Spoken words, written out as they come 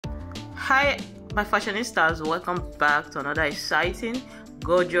Hi my fashionistas, welcome back to another exciting,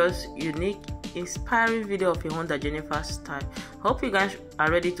 gorgeous, unique, inspiring video of your Honda Jennifer style. Hope you guys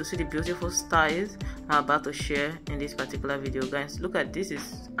are ready to see the beautiful styles I'm about to share in this particular video. Guys, look at this.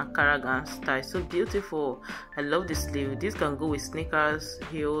 Is Ankara gown style, so beautiful. I love the sleeve. This can go with sneakers,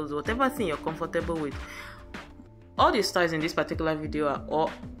 heels, whatever thing you're comfortable with. All the styles in this particular video are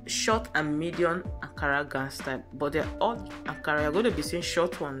all short and medium Ankara gown style, but they're all Ankara. You're going to be seeing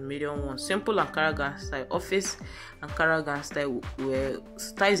short one, medium one, simple Ankara gown style, office Ankara gown style, where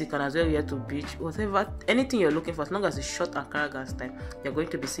styles you can as well wear to beach, whatever, anything you're looking for, as long as it's short Ankara gown style, you're going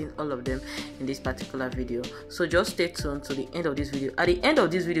to be seeing all of them in this particular video. So just stay tuned to the end of this video. At the end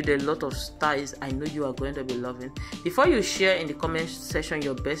of this video, there are a lot of styles I know you are going to be loving. Before you share in the comment section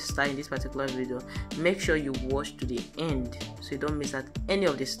your best style in this particular video, make sure you watch to the end so you don't miss out any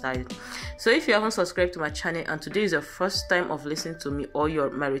of the styles. So if you haven't subscribed to my channel and today is your first time of listening to me, or you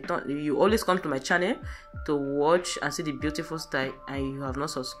always come to my channel to watch and see the beautiful style and you have not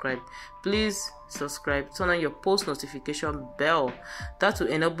subscribed, please subscribe, turn on your post notification bell. That will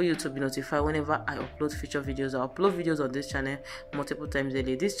enable you to be notified whenever I upload future videos. I upload videos on this channel multiple times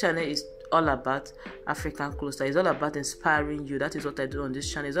daily. This channel is all about African clothes style. It's all about inspiring you. That is what I do on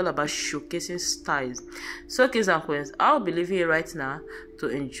this channel. It's all about showcasing styles. So kings and queens, I'll be leaving here right now to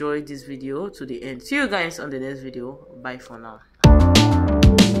enjoy this video to the end. See you guys on the next video. Bye for now.